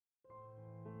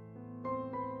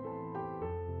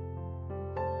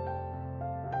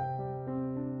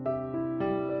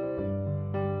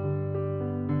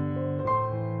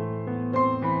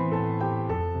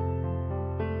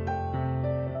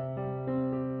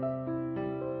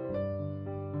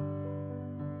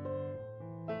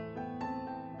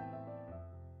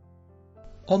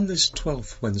On this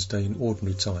 12th Wednesday in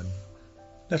Ordinary Time,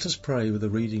 let us pray with a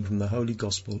reading from the Holy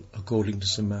Gospel according to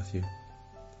St. Matthew.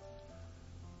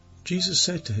 Jesus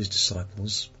said to his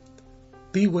disciples,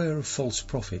 "Beware of false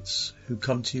prophets who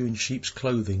come to you in sheep's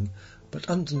clothing, but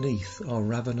underneath are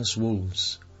ravenous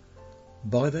wolves.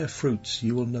 By their fruits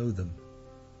you will know them.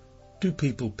 Do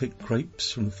people pick grapes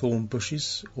from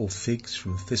thornbushes or figs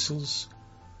from thistles?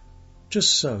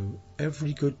 Just so,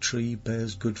 every good tree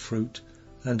bears good fruit,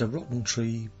 and a rotten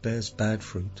tree bears bad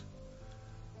fruit.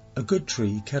 A good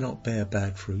tree cannot bear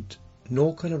bad fruit,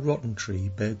 nor can a rotten tree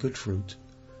bear good fruit.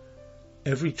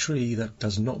 Every tree that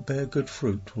does not bear good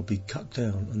fruit will be cut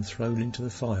down and thrown into the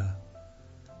fire.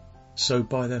 So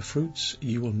by their fruits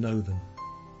you will know them."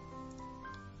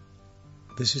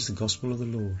 This is the Gospel of the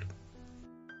Lord.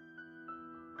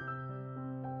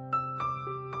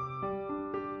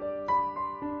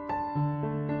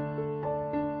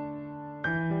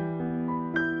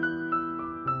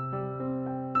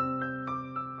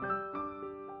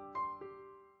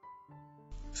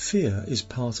 Fear is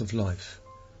part of life.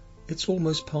 It's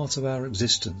almost part of our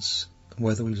existence,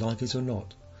 whether we like it or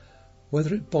not,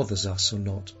 whether it bothers us or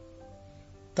not.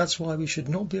 That's why we should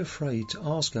not be afraid to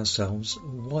ask ourselves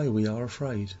why we are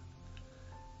afraid.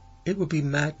 It would be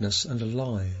madness and a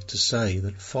lie to say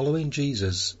that following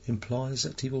Jesus implies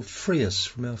that he will free us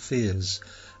from our fears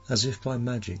as if by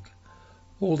magic,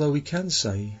 although we can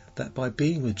say that by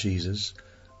being with Jesus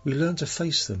we learn to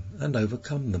face them and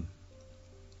overcome them.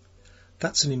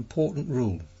 That's an important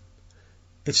rule.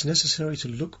 It's necessary to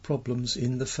look problems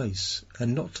in the face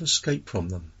and not to escape from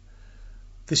them.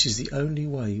 This is the only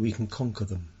way we can conquer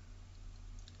them.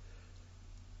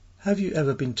 Have you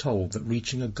ever been told that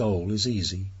reaching a goal is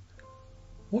easy?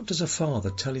 What does a father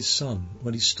tell his son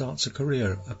when he starts a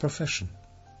career, a profession?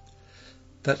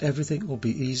 That everything will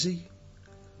be easy?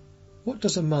 What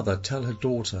does a mother tell her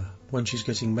daughter when she's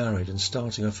getting married and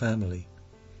starting a family?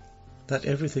 That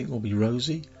everything will be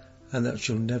rosy and that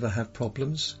she'll never have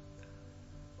problems?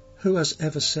 Who has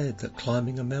ever said that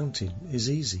climbing a mountain is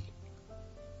easy?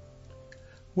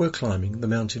 We're climbing the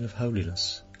mountain of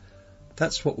holiness.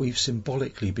 That's what we've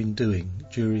symbolically been doing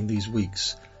during these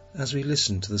weeks as we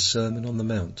listen to the Sermon on the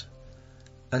Mount.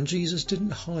 And Jesus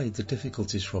didn't hide the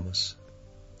difficulties from us.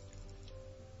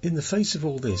 In the face of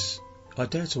all this, I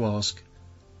dare to ask,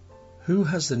 who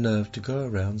has the nerve to go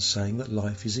around saying that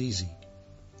life is easy?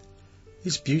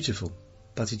 It's beautiful,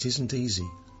 but it isn't easy,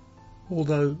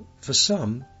 although for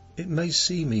some it may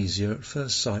seem easier at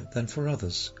first sight than for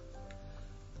others.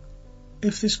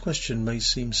 If this question may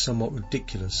seem somewhat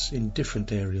ridiculous in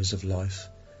different areas of life,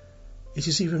 it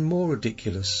is even more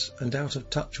ridiculous and out of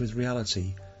touch with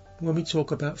reality when we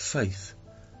talk about faith,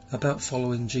 about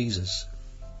following Jesus.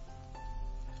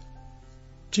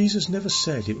 Jesus never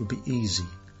said it would be easy,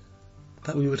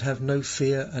 that we would have no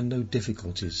fear and no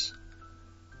difficulties.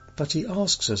 But he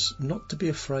asks us not to be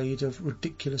afraid of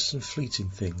ridiculous and fleeting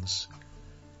things.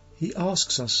 He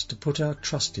asks us to put our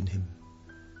trust in him,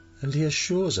 and he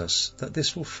assures us that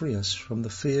this will free us from the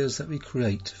fears that we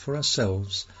create for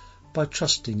ourselves by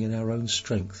trusting in our own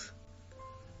strength.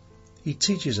 He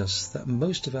teaches us that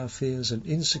most of our fears and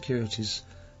insecurities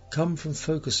come from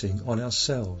focusing on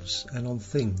ourselves and on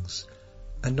things,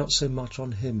 and not so much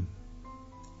on him.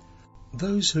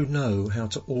 Those who know how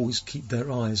to always keep their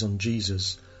eyes on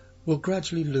Jesus will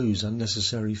gradually lose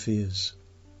unnecessary fears.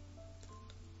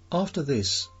 After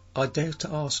this, I dare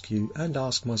to ask you and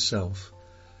ask myself,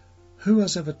 who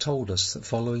has ever told us that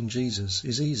following Jesus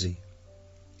is easy?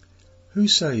 Who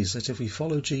says that if we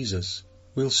follow Jesus,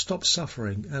 we'll stop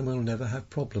suffering and we'll never have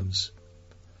problems?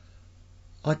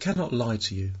 I cannot lie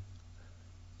to you.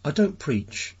 I don't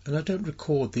preach and I don't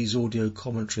record these audio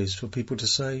commentaries for people to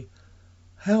say,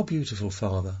 "How beautiful,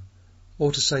 Father,"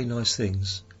 or to say nice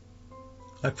things.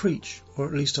 I preach, or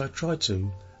at least I try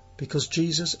to, because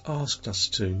Jesus asked us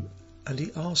to, and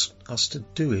he asked us to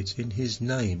do it in his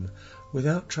name,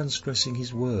 without transgressing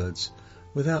his words,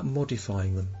 without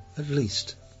modifying them, at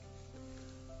least.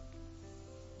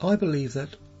 I believe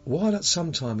that, while at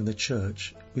some time in the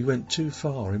church we went too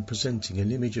far in presenting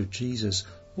an image of Jesus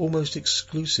almost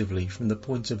exclusively from the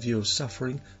point of view of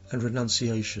suffering and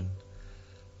renunciation,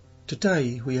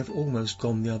 today we have almost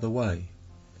gone the other way.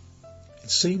 It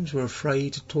seems we're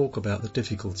afraid to talk about the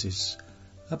difficulties,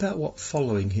 about what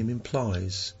following him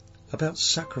implies, about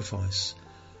sacrifice,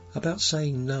 about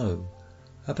saying no,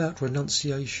 about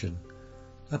renunciation,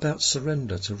 about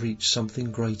surrender to reach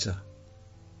something greater.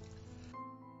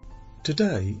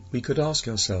 Today we could ask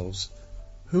ourselves,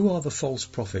 who are the false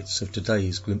prophets of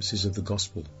today's glimpses of the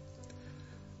gospel?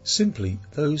 Simply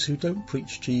those who don't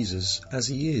preach Jesus as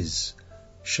he is,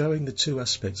 showing the two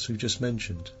aspects we've just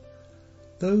mentioned.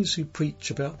 Those who preach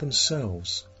about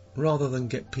themselves rather than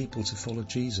get people to follow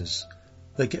Jesus,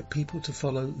 they get people to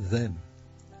follow them.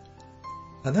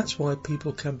 And that's why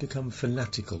people can become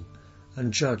fanatical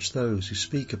and judge those who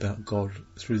speak about God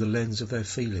through the lens of their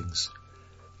feelings.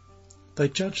 They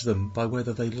judge them by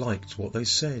whether they liked what they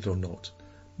said or not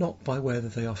by whether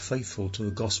they are faithful to the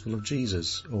gospel of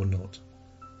Jesus or not.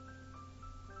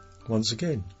 Once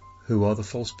again, who are the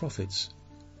false prophets?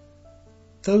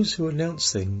 Those who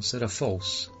announce things that are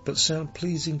false but sound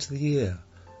pleasing to the ear,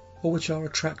 or which are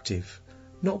attractive,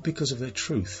 not because of their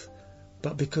truth,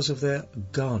 but because of their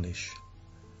garnish.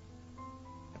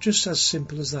 Just as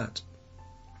simple as that.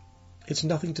 It's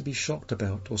nothing to be shocked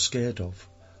about or scared of,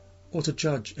 or to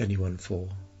judge anyone for.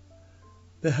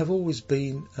 There have always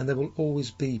been and there will always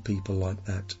be people like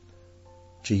that.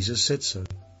 Jesus said so.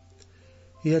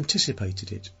 He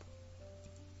anticipated it,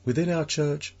 within our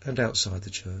church and outside the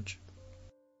church.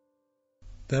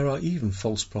 There are even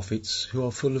false prophets who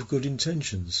are full of good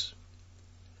intentions.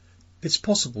 It's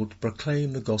possible to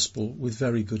proclaim the gospel with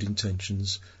very good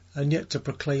intentions and yet to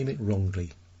proclaim it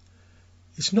wrongly.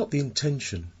 It's not the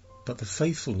intention, but the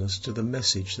faithfulness to the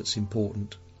message that's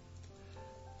important.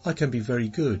 I can be very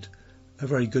good, a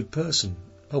very good person,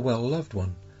 a well-loved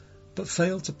one, but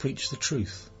fail to preach the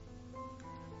truth.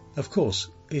 Of course,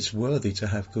 it's worthy to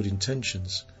have good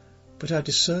intentions, but our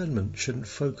discernment shouldn't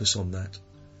focus on that.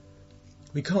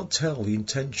 We can't tell the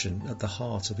intention at the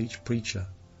heart of each preacher.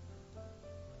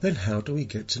 Then how do we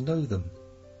get to know them?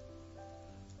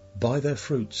 By their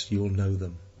fruits you will know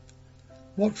them.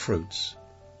 What fruits?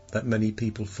 That many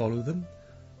people follow them?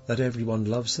 That everyone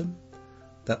loves them?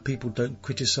 That people don't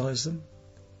criticize them?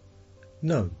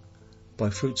 No,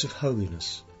 by fruits of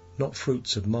holiness, not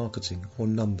fruits of marketing or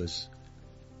numbers.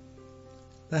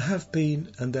 There have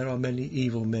been and there are many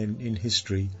evil men in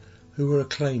history who were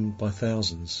acclaimed by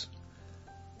thousands.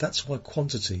 That's why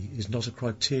quantity is not a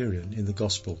criterion in the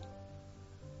gospel.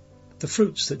 The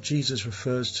fruits that Jesus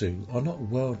refers to are not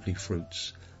worldly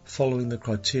fruits, following the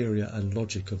criteria and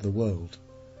logic of the world.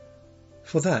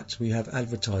 For that we have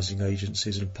advertising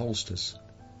agencies and pollsters.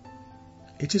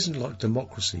 It isn't like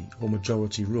democracy or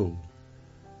majority rule.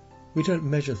 We don't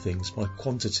measure things by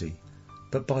quantity,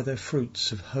 but by their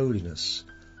fruits of holiness,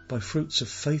 by fruits of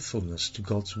faithfulness to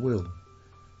God's will.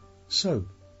 So,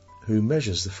 who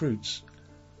measures the fruits?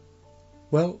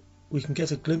 Well, we can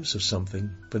get a glimpse of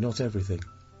something, but not everything.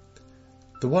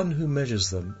 The one who measures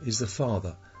them is the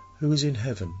Father, who is in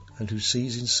heaven and who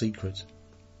sees in secret.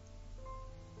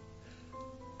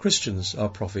 Christians are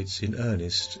prophets in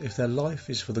earnest if their life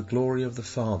is for the glory of the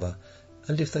Father,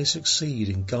 and if they succeed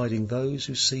in guiding those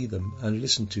who see them and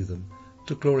listen to them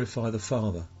to glorify the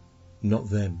Father, not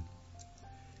them.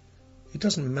 It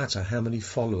doesn't matter how many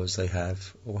followers they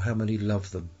have or how many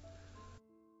love them.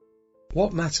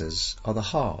 What matters are the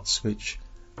hearts which,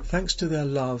 thanks to their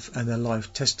love and their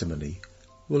life testimony,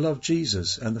 will love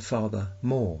Jesus and the Father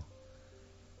more.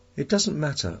 It doesn't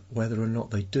matter whether or not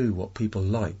they do what people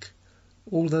like,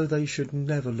 although they should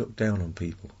never look down on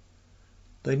people.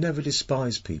 They never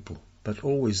despise people, but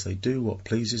always they do what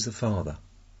pleases the Father.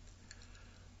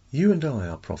 You and I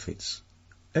are prophets.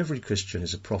 Every Christian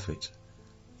is a prophet.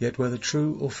 Yet whether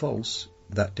true or false,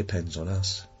 that depends on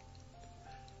us.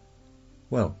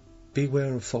 Well,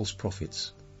 beware of false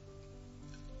prophets.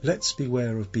 Let's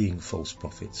beware of being false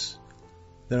prophets.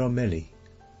 There are many.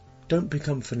 Don't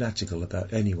become fanatical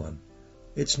about anyone.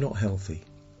 It's not healthy.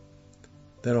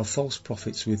 There are false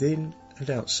prophets within and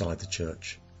outside the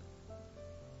church.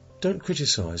 Don't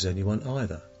criticize anyone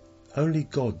either. Only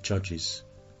God judges.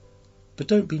 But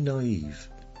don't be naive.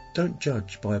 Don't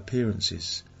judge by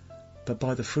appearances, but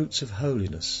by the fruits of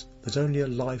holiness that only a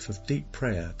life of deep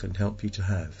prayer can help you to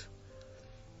have.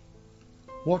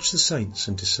 Watch the saints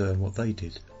and discern what they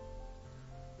did.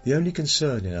 The only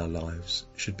concern in our lives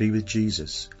should be with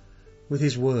Jesus, with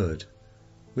his word,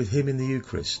 with him in the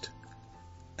Eucharist,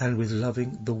 and with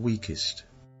loving the weakest.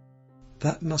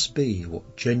 That must be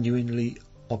what genuinely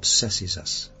obsesses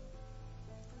us.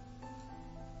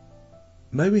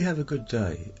 May we have a good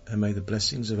day, and may the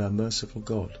blessings of our merciful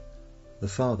God, the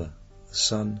Father, the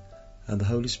Son, and the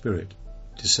Holy Spirit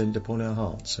descend upon our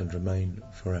hearts and remain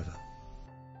forever.